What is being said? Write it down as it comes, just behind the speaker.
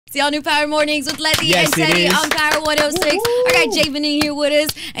It's the all new Power Mornings with Letty Yes, and Teddy it is. on Power 106. I got Javen here with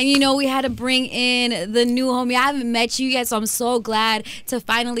us, and you know we had to bring in the new homie. I haven't met you yet, so I'm so glad to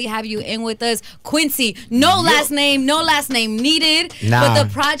finally have you in with us, Quincy. No last name needed. Nah. But the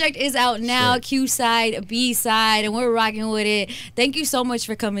project is out now, Q side, B side, and we're rocking with it. Thank you so much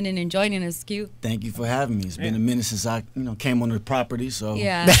for coming in and joining us, Q. Thank you for having me. It's been a minute since I, came on the property, so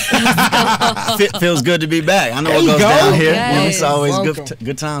Yeah. feels good to be back. I know There what you goes go. down here. Yes. It's always Welcome.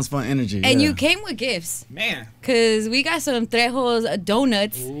 good times, fun energy. And yeah. you came with gifts. Man. Because we got some Trejos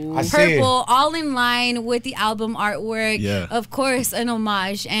donuts, I see it. purple, all in line with the album artwork. Yeah. Of course, an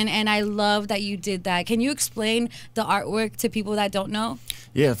homage. And I love that you did that. Can you explain the artwork to people that don't know?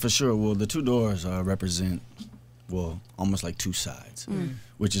 Yeah, for sure. Well, the two doors represent, almost like two sides,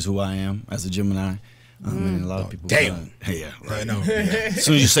 which is who I am as a Gemini. And a lot of people. Damn. Yeah, right. I know. As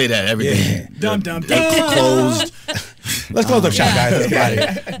soon as you say that, everything. Dum. Closed. Let's close up shop, guys.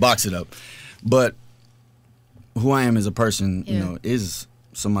 Everybody. Box it up. But who I am as a person, Yeah. is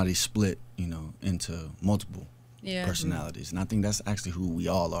somebody split, into multiple Yeah. personalities. And I think that's actually who we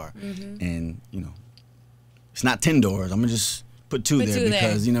all are. And, it's not 10 doors. I'm going to just put two there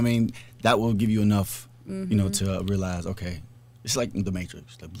because, that will give you enough, to realize, okay, it's like the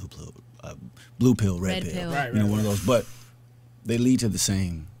Matrix, like blue pill, red pill. Right, One of those. But they lead to the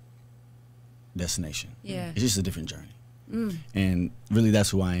same destination. Yeah. It's just a different journey. And really, that's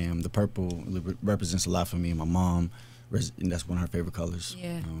who I am. The purple represents a lot for me. My mom, and that's one of her favorite colors.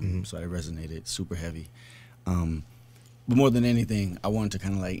 Yeah. So it resonated super heavy. But more than anything, I wanted to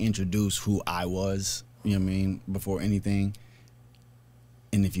kind of like introduce who I was, before anything.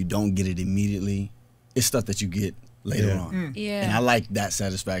 And if you don't get it immediately, it's stuff that you get later on. Yeah. And I like that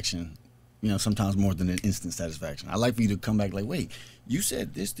satisfaction, sometimes more than an instant satisfaction. I like for you to come back like, wait, you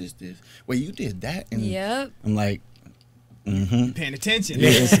said this. Wait, you did that. And Yep. I'm like, Paying attention.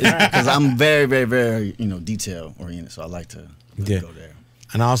 because I'm very, very, very, detail oriented. So I like to really go there.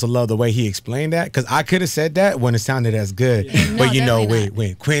 And I also love the way he explained that, because I could have said that when it sounded as good. Yeah. But No,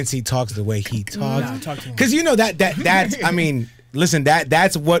 when Quincy talks the way he talks, Nah, talk to him. because that's I mean, listen,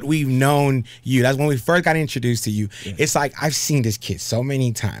 that's what we've known you. That's when we first got introduced to you. Yeah. It's like I've seen this kid so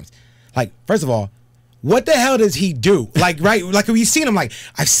many times. Like, first of all, what the hell does he do? Like, right? Like, we've seen him. Like,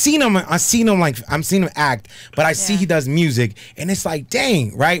 I've seen him act, but I see he does music, and it's like,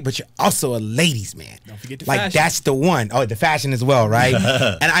 dang, right? But you're also a ladies' man. Don't forget the like, fashion. that's the one. Oh, the fashion as well, right?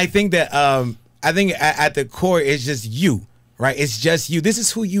 And I think that at the core, it's just you. Right, it's just you. This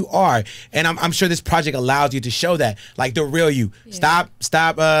is who you are, and I'm sure this project allows you to show that, like the real you. Yeah.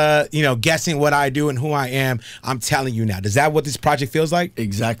 Stop, guessing what I do and who I am. I'm telling you now. Is that what this project feels like?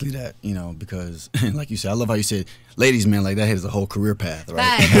 Exactly that, because like you said, I love how you said, ladies, man, like that is a whole career path,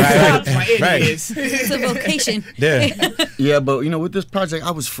 right? Right. It is. It's a vocation. Yeah. Yeah, but with this project,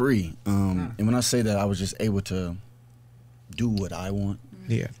 I was free, and when I say that, I was just able to do what I want.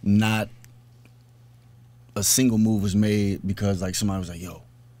 Yeah. Not a single move was made because like somebody was like, "Yo,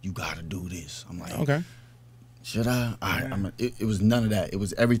 you gotta do this." I'm like, Okay. should I? All right, it was none of that. It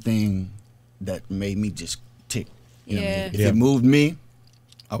was everything that made me just tick. You know what I mean? If Yeah. it moved me,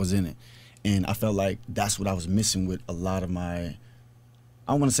 I was in it, and I felt like that's what I was missing with a lot of my.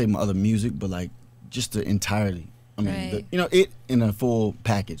 I don't want to say my other music, but like just the entirety. I mean, Right. it in a full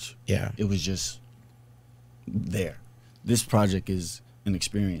package. Yeah. It was just there. This project is an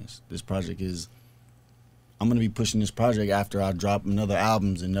experience. This project is. I'm gonna be pushing this project after I drop another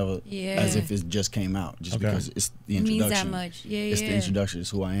albums and never as if it just came out, just because it's the It introduction. means that much. Yeah, It's yeah. the introduction.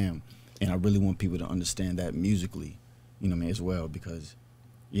 It's who I am, and I really want people to understand that musically, as well. Because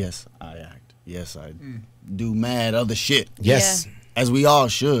yes, I act. Yes, I do mad other shit. Yes. As we all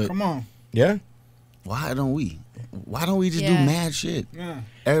should. Come on. Yeah. Why don't we? Why don't we just do Yeah. mad shit? Yeah.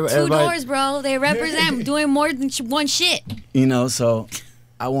 Two Everybody, doors, bro. They represent doing more than one shit. So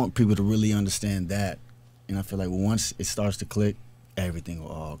I want people to really understand that. And I feel like once it starts to click, everything will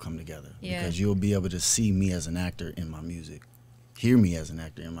all come together. Yeah. Because you'll be able to see me as an actor in my music, hear me as an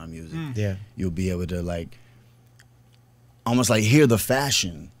actor in my music. Yeah. You'll be able to like, almost like hear the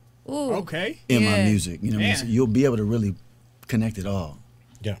fashion Ooh. Okay. in Yeah. my music. You know what I mean? Yeah. So you'll be able to really connect it all.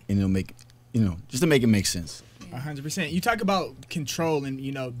 Yeah. And it'll make, just to make it make sense. 100%. You talk about control and,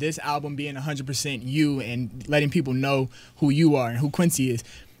 this album being 100% you and letting people know who you are and who Quincy is.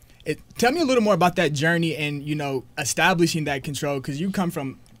 Tell me a little more about that journey and, establishing that control, because you come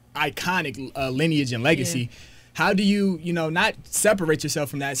from iconic lineage and legacy. Yeah. How do you, not separate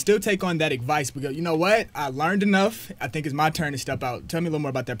yourself from that, still take on that advice? Because, you know what? I learned enough. I think it's my turn to step out. Tell me a little more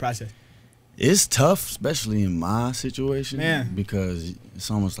about that process. It's tough, especially in my situation. Yeah. Because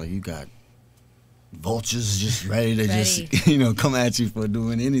it's almost like you got vultures just ready to just, you know, come at you for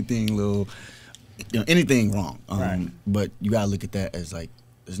doing anything anything wrong. But you gotta look at that as like,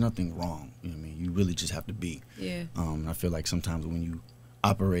 there's nothing wrong. You know what I mean? You really just have to be. Yeah. I feel like sometimes when you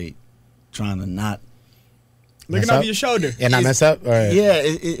operate trying to not looking over your shoulder and not mess up, or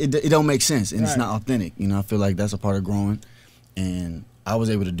it don't make sense, and it's not authentic. You know, I feel like that's a part of growing, and I was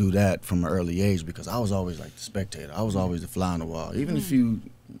able to do that from an early age because I was always like the spectator. I was always the fly on the wall. Even if you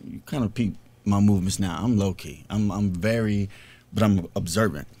kind of peep my movements now, I'm low key. I'm very, but I'm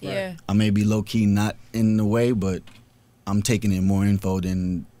observant. Yeah. I may be low key, not in the way, but I'm taking in more info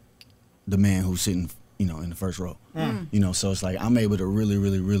than the man who's sitting, you know, in the first row. You know, so it's like I'm able to really,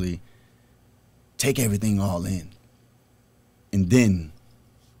 really, really take everything all in, and then,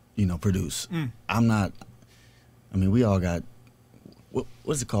 you know, produce. I'm not. I mean, we all got.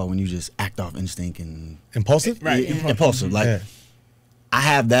 What's it called when you just act off instinct and impulsive? Right. Impulsive. Like I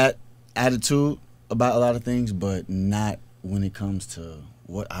have that attitude about a lot of things, but not when it comes to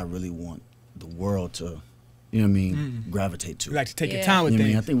what I really want the world to, you know what I mean, gravitate to. You like to take your time with you know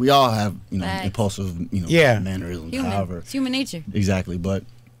things. I mean? I think we all have, you know, impulsive, you know, mannerisms. However, it's human nature. Exactly, but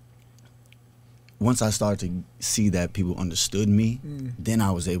once I started to see that people understood me, then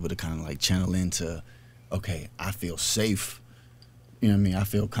I was able to kind of like channel into, okay, I feel safe. You know what I mean? I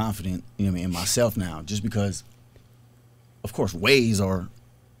feel confident, you know what I mean, in myself now, just because, of course, ways are,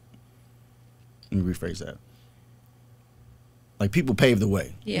 let me rephrase that. Like, people pave the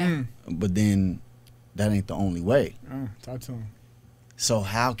way. Yeah. But then that ain't the only way. Talk to him. So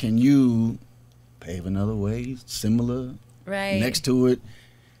how can you pave another way, similar, next to it?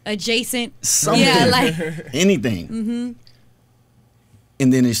 Adjacent. Something. Yeah, like. Anything.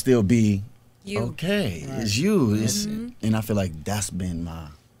 And then it still be, You. okay, it's you. It's, and I feel like that's been my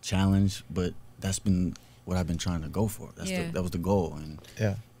challenge, but that's been what I've been trying to go for. That was the goal,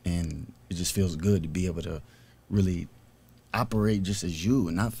 and it just feels good to be able to really operate just as you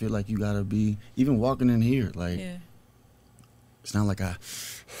and not feel like you gotta be even walking in here like it's not like all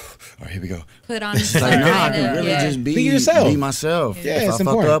right, here we go. Put on. It's like, no, I can really just be yourself. Be myself. Yeah, if it's I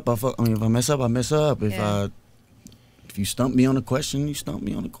fuck important. up, if I mess up, I mess up. If you stump me on a question, you stump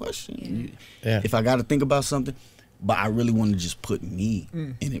me on a question. If I got to think about something, but I really want to just put me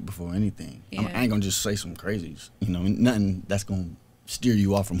in it before anything. I ain't going to just say some crazies, you know, nothing that's going to steer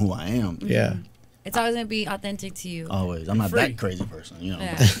you off from who I am. Yeah. It's always going to be authentic to you. Always. I'm not that crazy person, you know.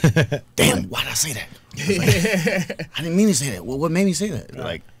 Damn, why'd I say that? I didn't mean to say that. Well, what made me say that?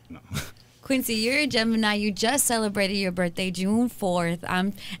 Like, no. Quincy, you're a Gemini. You just celebrated your birthday, June 4th.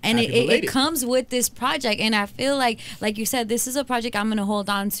 And it comes with this project. And I feel like you said, this is a project I'm going to hold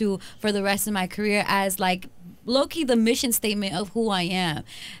on to for the rest of my career as, like, low-key the mission statement of who I am.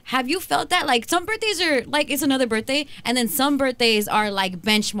 Have you felt that? Like, some birthdays are, like, it's another birthday. And then some birthdays are, like,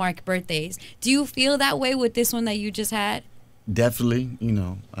 benchmark birthdays. Do you feel that way with this one that you just had? Definitely. You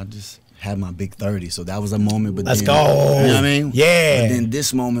know, I just had my big 30. So that was a moment. But Let's then, go. You know what I mean? Yeah. But then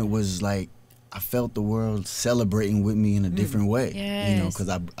this moment was, like, I felt the world celebrating with me in a different way. Yes. You know, because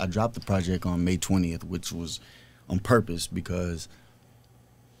I dropped the project on May 20th, which was on purpose because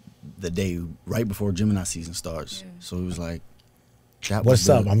the day right before Gemini season starts. So it was like, what's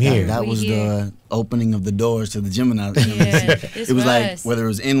up? I'm here. That was the opening of the doors to the Gemini. It was like, whether it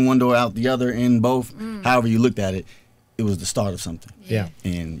was in one door, out the other, in both, however you looked at it, it was the start of something. Yeah.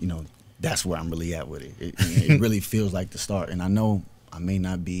 And, you know, that's where I'm really at with it. It really feels like the start. And I know I may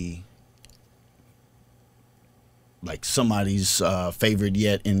not be like somebody's favorite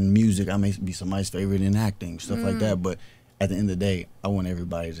yet in music. I may be somebody's favorite in acting, stuff like that. But at the end of the day, I want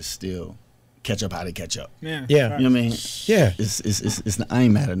everybody to still catch up how they catch up. Yeah. You know what I mean? Yeah. It's I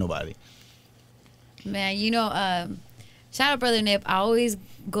ain't mad at nobody. Man, you know, shout out Brother Nip. I always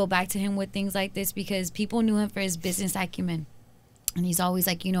go back to him with things like this because people knew him for his business acumen. And he's always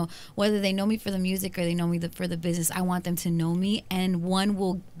like, you know, whether they know me for the music or they know me for the business, I want them to know me, and one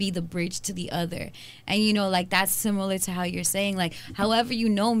will be the bridge to the other. And, you know, like, that's similar to how you're saying, like, however you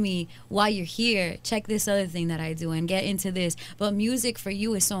know me while you're here, check this other thing that I do and get into this. But music for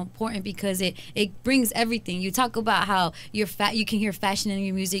you is so important because it brings everything. You talk about how you can hear fashion in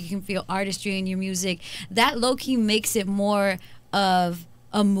your music, you can feel artistry in your music. That low-key makes it more of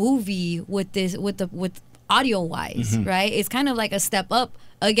a movie with audio wise, right? It's kind of like a step up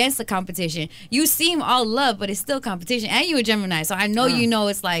against the competition. You seem all love, but it's still competition. And you a Gemini, so I know you know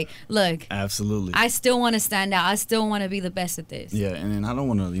it's like, look, absolutely, I still want to stand out. I still want to be the best at this. Yeah, and then I don't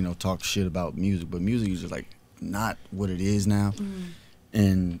want to, you know, talk shit about music, but music is just like not what it is now.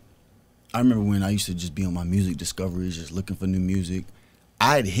 And I remember when I used to just be on my music discoveries, just looking for new music.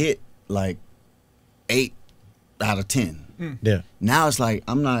 I'd hit like 8 out of 10. Yeah. Now it's like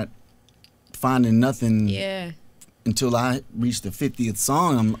I'm not finding nothing. Yeah. Until I reach the 50th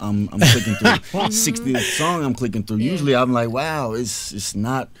song, I'm clicking through. 60th song, I'm clicking through. Yeah. Usually, I'm like, wow, it's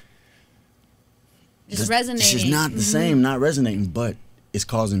not. Just resonating. It's just not the same, not resonating, but it's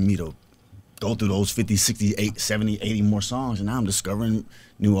causing me to go through those 50, 60, 70, 80 more songs, and now I'm discovering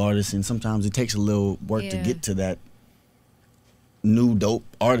new artists, and sometimes it takes a little work to get to that new dope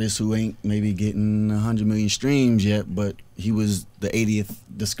artist who ain't maybe getting 100 million streams yet, but he was the 80th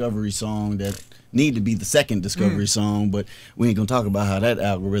discovery song that need to be the second discovery song, but we ain't gonna talk about how that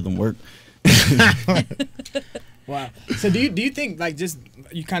algorithm worked. Wow. So do you think, like, just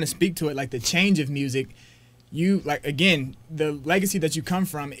you kind of speak to it, like the change of music, you, like, again, the legacy that you come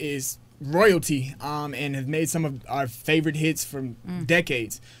from is royalty, and have made some of our favorite hits for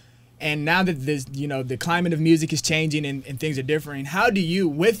decades. And now that this, you know, the climate of music is changing and things are differing, how do you,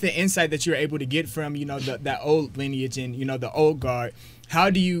 with the insight that you're able to get from, you know, that old lineage and, you know, the old guard, how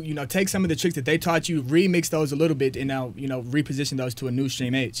do you, you know, take some of the tricks that they taught you, remix those a little bit, and now, you know, reposition those to a new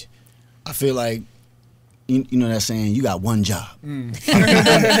stream age? I feel like, you know that saying, you got one job. I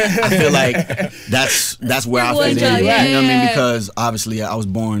feel like that's where I fit in. Yeah, You know what I mean? yeah. Because obviously I was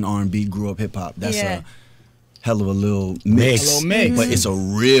born R&B, grew up hip hop. That's a hell of a little mix. A little mix. But it's a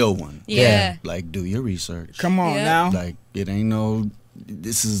real one. Yeah. Like, do your research. Come on now. Like, it ain't no,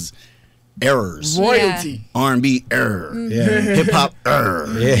 this is errors. Royalty. R&B error. Hip hop error.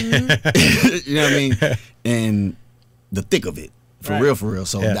 You know what I mean? And the thick of it. For real.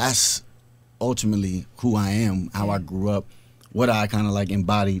 So that's ultimately who I am, how I grew up, what I kind of like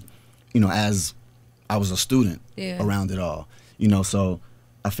embodied, you know, as I was a student around it all. You know, so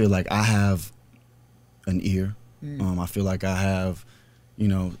I feel like I have an ear. I feel like I have, you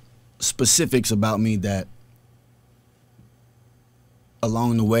know, specifics about me that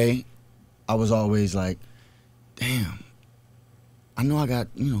along the way, I was always like, damn, I know I got,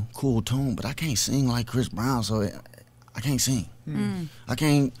 you know, cool tone, but I can't sing like Chris Brown, so I can't sing. I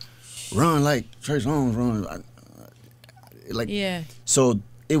can't run like Trey Songz run. So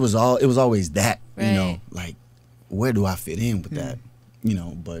it was always that, you know, like, where do I fit in with that, you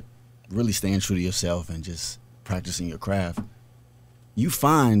know? But really staying true to yourself and just practicing your craft, you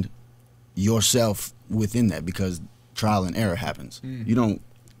find yourself within that, because trial and error happens. You don't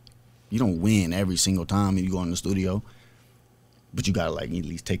win every single time you go in the studio, but you gotta, like, at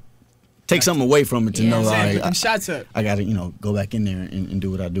least take something away from it to know, I gotta, you know, go back in there and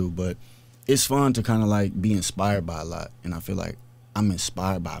do what I do. But it's fun to kind of like be inspired by a lot, and I feel like I'm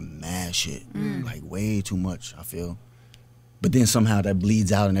inspired by mad shit, like way too much, I feel. But then somehow that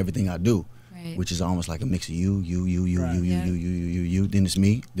bleeds out in everything I do, which is almost like a mix of you. Then it's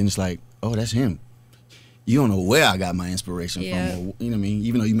me. Then it's like, oh, that's him. You don't know where I got my inspiration from. Or, you know what I mean?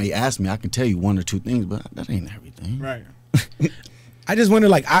 Even though you may ask me, I can tell you one or two things, but that ain't everything. Right. I just wonder,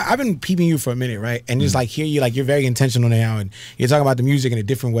 like, I've been peeping you for a minute, right? And just like hear you, like, you're very intentional now, and you're talking about the music in a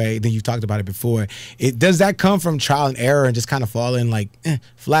different way than you've talked about it before. Does that come from trial and error and just kind of falling like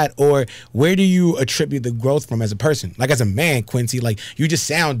flat, or where do you attribute the growth from as a person? Like, as a man, Quincy, like, you just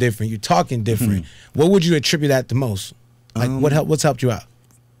sound different, you're talking different. What would you attribute that the most? Like, what's helped you out?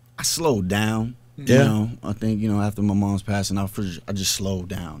 I slowed down. You know, I think, you know, after my mom's passing, I just slowed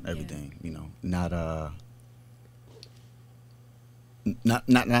down everything. You know, not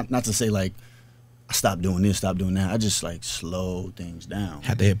to say like I stopped doing this, stopped doing that. I just like slowed things down.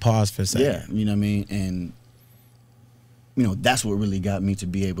 Had to hit pause for a second. Yeah, you know what I mean? And you know, that's what really got me to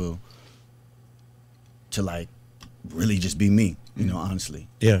be able to like really just be me, you know, honestly.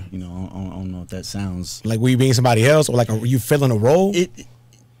 Yeah. You know, I don't know if that sounds like, were you being somebody else, or like, were you filling a role? It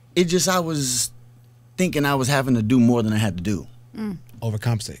just, I was thinking I was having to do more than I had to do.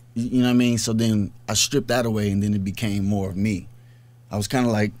 Overcompensate. You know what I mean? So then I stripped that away, and then it became more of me. I was kind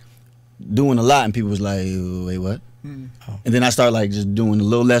of like doing a lot, and people was like, wait, what? And then I started like just doing a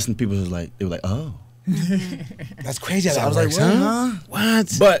little less, and people was like, they were like, oh. That's crazy. So How I was works, like, huh?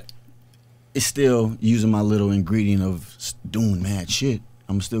 What? But it's still using my little ingredient of doing mad shit.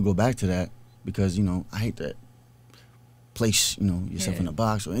 I'm gonna still go back to that, because, you know, I hate that place, you know, yourself in a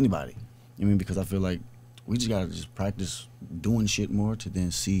box, or anybody. I mean, because I feel like we just gotta just practice doing shit more to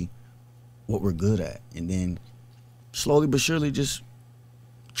then see what we're good at, and then slowly but surely just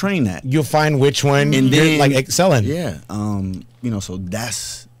train that. You'll find which one and you're then, like excelling. Yeah. You know, so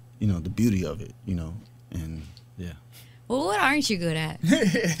that's, you know, the beauty of it, you know, and yeah. Well, what aren't you good at?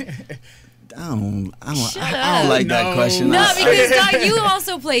 I don't Shut like that No. question. No, because dog, you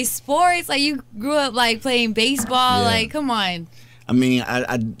also play sports. Like, you grew up like playing baseball. Yeah. Like, come on. I mean,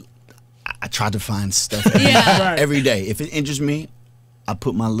 I try to find stuff Yeah. every day. If it interests me, I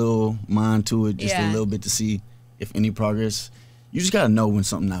put my little mind to it just a Yeah. little bit to see if any progress. You just gotta know when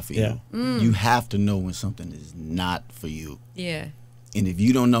something not for Yeah. you. You have to know when something is not for you. Yeah. And if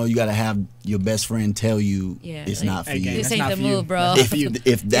you don't know, you gotta have your best friend tell you Yeah, it's like, not for hey, gang, you. This that's ain't not the for you. move, bro. That's not for you.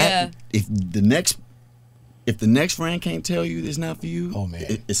 If the next friend can't tell you it's not for you, Oh, man.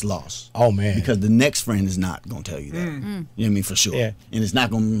 it's lost. Oh, man. Because the next friend is not gonna tell you that. You know what I mean? For sure. Yeah. And it's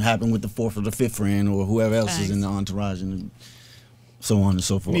not gonna happen with the fourth or the fifth friend or whoever else is in the entourage and so on and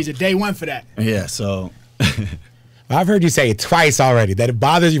so forth. Needs a day one for that. Yeah. So. I've heard you say it twice already that it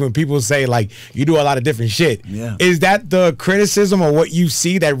bothers you when people say like you do a lot of different shit. Yeah. Is that the criticism or what you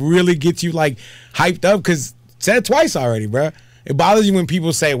see that really gets you like hyped up? Because said it twice already, bruh. It bothers you when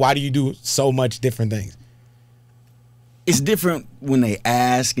people say, "Why do you do so much different things?" It's different when they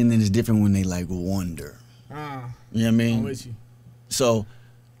ask, and then it's different when they like wonder. You know what I mean? I'm with you. So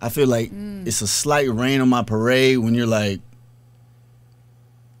I feel like it's a slight rain on my parade when you're like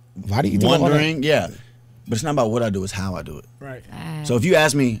Why do you do all that? wondering. Yeah. But it's not about what I do, it's how I do it. Right. So if you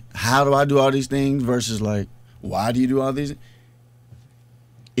ask me, how do I do all these things versus like, why do you do all these?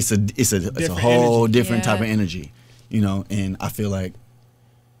 It's a whole energy. different type of Yeah. energy, you know. And I feel like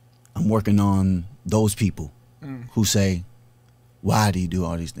I'm working on those people who say, why do you do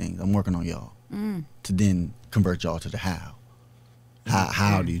all these things? I'm working on y'all to then convert y'all to the how.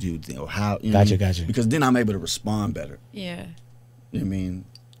 How do you do things? Or how? You know what I mean? Gotcha. Because then I'm able to respond better. Yeah. You know what I mean?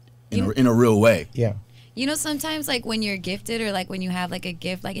 In a real way. Yeah. You know, sometimes like when you're gifted or like when you have like a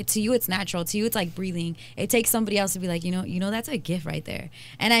gift, like to you it's natural. To you it's like breathing. It takes somebody else to be like, you know that's a gift right there.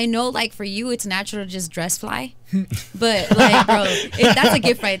 And I know like for you it's natural to just dress fly, but like bro, that's a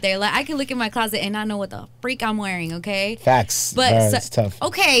gift right there. Like I can look in my closet and not know what the freak I'm wearing. Okay. Facts. But Bruh, it's tough.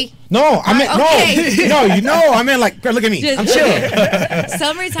 Okay. No, I meant Okay. no. I meant like, girl, look at me. I'm chilling.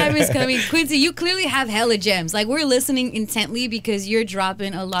 Summertime is coming. Quincy, you clearly have hella gems. Like we're listening intently because you're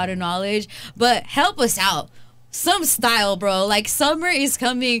dropping a lot of knowledge. But help us out. Some style, bro. Like summer is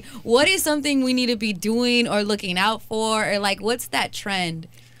coming. What is something we need to be doing or looking out for? Or like what's that trend?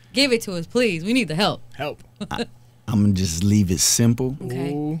 Give it to us, please. We need the help. Help. I'm gonna just leave it simple.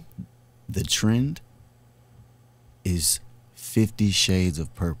 Okay. Ooh. The trend is 50 Shades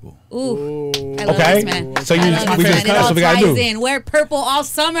of Purple. Ooh. I love Okay. this, man. So I love we this, just man. It that's all what we gotta ties do. in. Wear purple all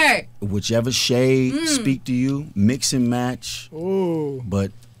summer. Whichever shade speak to you, mix and match. Ooh.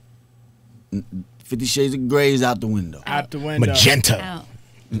 But 50 Shades of Grey is out the window. Out the window. Magenta. Out.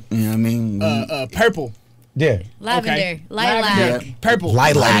 You know what I mean? Purple. Yeah. Lavender. Okay. Lilac. Lavender. Yeah. Purple.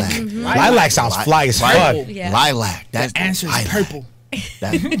 Lilac. Lilac sounds fly as fuck. Lilac. Yeah. Lilac. That's The answer is lilac. purple.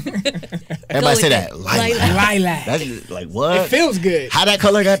 Everybody say with that. it. Lilac. Lilac. That's like what? It feels good. How that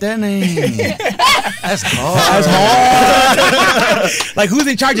color got that name? That's hard. That's hard. Like who's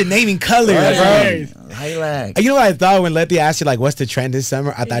in charge of naming colors, Right. bro? Lilac. You know what I thought when Letty asked you like, "What's the trend this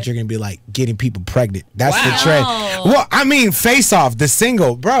summer?" I thought you were gonna be like getting people pregnant. That's the trend. Well, I mean, Face Off, the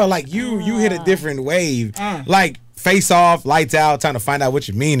single, bro. Like you hit a different wave. Like Face Off, Lights Out, trying to find out what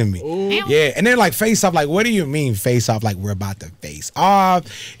you mean to me. Yeah, and then like Face Off, like what do you mean Face Off? Like we're about to face off?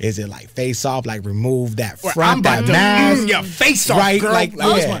 Is it like Face Off? Like remove that Or front, I'm about that to mask, your face off, right? girl. Like Which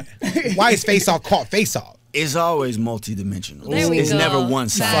yeah. one? Why is Face Off called Face Off? It's always multi-dimensional. There we It's go. never one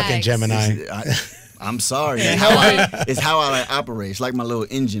side. Fucking Gemini. I'm sorry. It's how I operate. It's like my little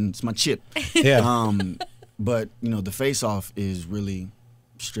engine. It's my chip. Yeah. But you know, the face off is really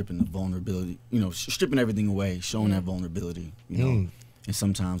stripping the vulnerability. You know, stripping everything away, showing that vulnerability. You know, and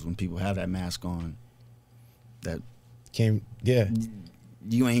sometimes when people have that mask on, that Yeah.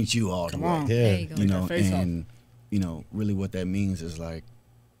 you ain't you all the way. on. There Yeah. you go. You know, that face off. and you know, really what that means is like,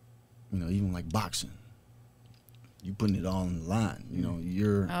 you know, even like boxing, you putting it all on the line. You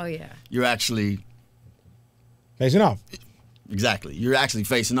know, Oh yeah. you're actually. Facing off. Exactly. You're actually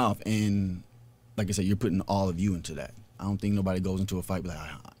facing off, and like I said, you're putting all of you into that. I don't think nobody goes into a fight like,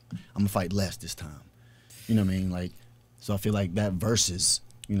 I'm gonna fight less this time. You know what I mean? Like, so I feel like that versus,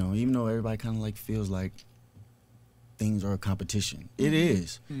 you know, even though everybody kind of like feels like things are a competition, it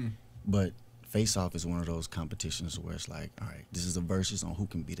is. But face off is one of those competitions where it's like, all right, this is a versus on who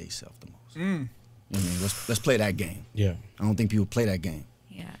can be themselves the most. You know what I mean? Let's play that game. Yeah. I don't think people play that game.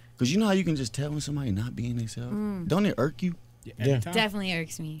 Yeah. Because you know how you can just tell when somebody not being themselves? Don't it irk you? Yeah. Definitely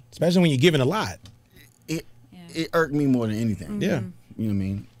irks me. Especially when you're giving a lot. It irked me more than anything. Yeah. You know what I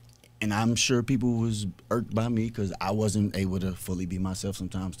mean? And I'm sure people was irked by me because I wasn't able to fully be myself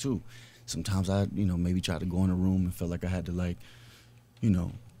sometimes too. Sometimes I, you know, maybe tried to go in a room and felt like I had to like, you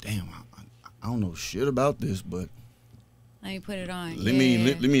know, damn, I don't know shit about this, but Let me put it on. let me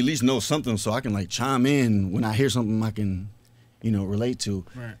at least know something so I can like chime in when I hear something I can, you know, relate to,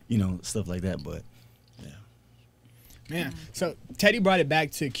 Right. you know, stuff like that. But Man, so Teddy brought it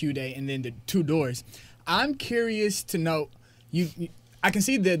back to Q Day and then the two doors. I'm curious to know, I can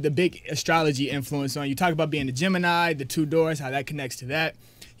see the big astrology influence on you. Talk about being a Gemini, the 2 doors, how that connects to that.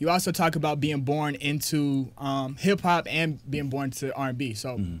 You also talk about being born into hip hop and being born to R&B.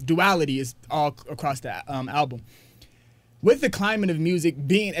 So duality is all across the album. With the climate of music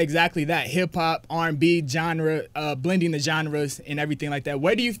being exactly that, hip hop, R&B, genre, blending the genres and everything like that,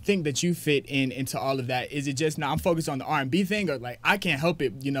 where do you think that you fit into all of that? Is it just, now I'm focused on the R&B thing, or like I can't help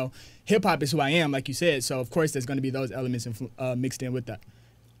it, you know, hip hop is who I am, like you said, so of course there's going to be those elements mixed in with that.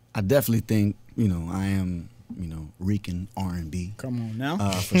 I definitely think, you know, I am, you know, reeking R&B. Come on now.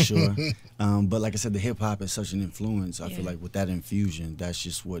 For sure. But like I said, the hip hop is such an influence. I feel like with that infusion, that's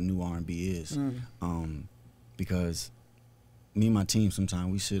just what new R&B is. Because me and my team, sometimes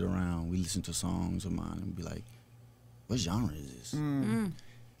we sit around, we listen to songs of mine and be like, what genre is this?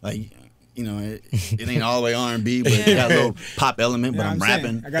 Like, you know, it ain't all the way R&B, but it got a little pop element, but I'm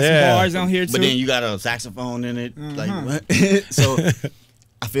rapping. I got some bars on here too. But then you got a saxophone in it. Like, what? So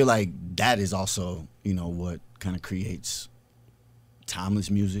I feel like that is also, you know, what kind of creates timeless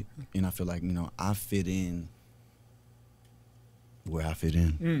music. And I feel like, you know, I fit in where I fit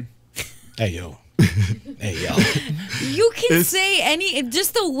in. Hey, yo. Hey, yo. You can say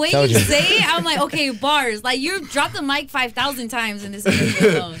just the way you say it, I'm like, okay, bars. Like, you dropped the mic 5,000 times in this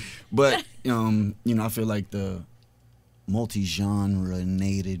interview alone. But, you know, I feel like the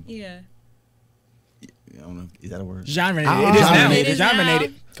multi-genre-nated. Yeah. I don't know, is that a word? Genre. It is now. It is now.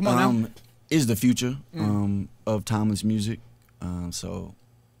 Come on now. Is the future of timeless music. So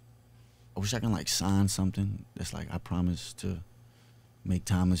I wish I can like sign something that's like I promise to make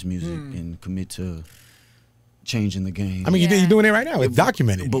timeless music and commit to changing the game. I mean, you're doing it right now. It's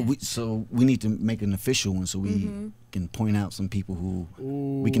documented. But we need to make an official one so we can point out some people who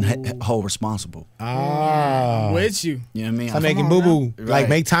we can hold responsible. With you. You know what I mean? I'm making boo-boo. Right. Like,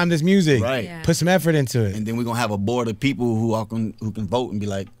 make timeless music. Right. Yeah. Put some effort into it. And then we're going to have a board of people who can vote and be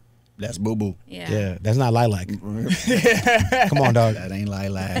like, that's boo-boo. Yeah, that's not lilac. Come on, dog. That ain't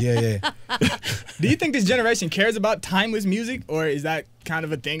lilac. Yeah. Do you think this generation cares about timeless music, or is that kind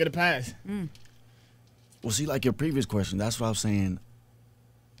of a thing of the past? Well, see, like your previous question, that's what I was saying.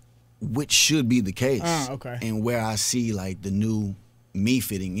 Which should be the case. Okay. And where I see like the new me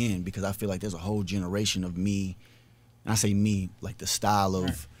fitting in, because I feel like there's a whole generation of me. And I say me, like the style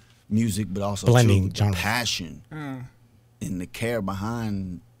of music, but also blending the genres. passion and the care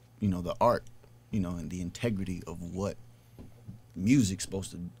behind, you know, the art, you know, and the integrity of what music's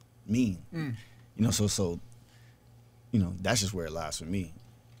supposed to mean. You know, so you know, that's just where it lies for me.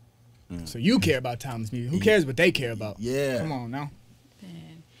 So you care about timeless music. Who cares what they care about? Yeah. Come on now.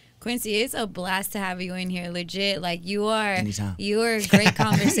 Quincy, it's a blast to have you in here. Legit, like you are. Anytime. You are a great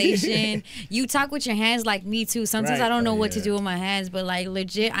conversation. You talk with your hands like me too. Sometimes Right. I don't know what to do with my hands, but like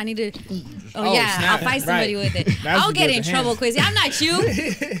legit, I need to. Oh, yeah, snap. I'll fight somebody Right. with it. That's I'll the get good in with the trouble, hands. Quincy. I'm not you.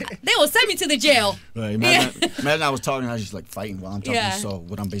 They will send me to the jail. Right. Imagine I was talking, I was just like fighting while I'm talking. Yeah. So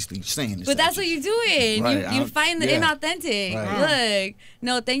what I'm basically saying is But that's what you're doing. Right, You find the inauthentic. Right. Look,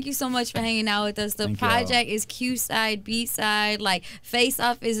 no, thank you so much for hanging out with us. The Thank project is Q side, B side. Like Face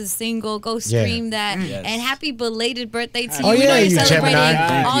Off is a single. Go stream that. Yes. And happy belated birthday to you. Oh, We know yeah, you're you celebrating Gemini.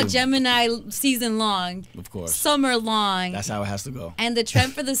 Thank all you. Gemini season long, Of course. summer long, That's how it has to go. and the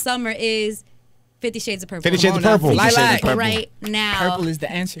trend for the summer is 50 Shades of Purple. 50 Shades of Come on now. Purple. Lilac. 50 Shades of Purple. Right now. Purple is the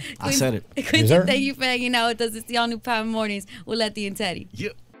answer. I said it. Quincy, Yes, sir. thank you for hanging out with us. It's y'all New Power Mornings with Letty and Teddy.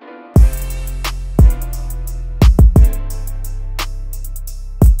 Yep.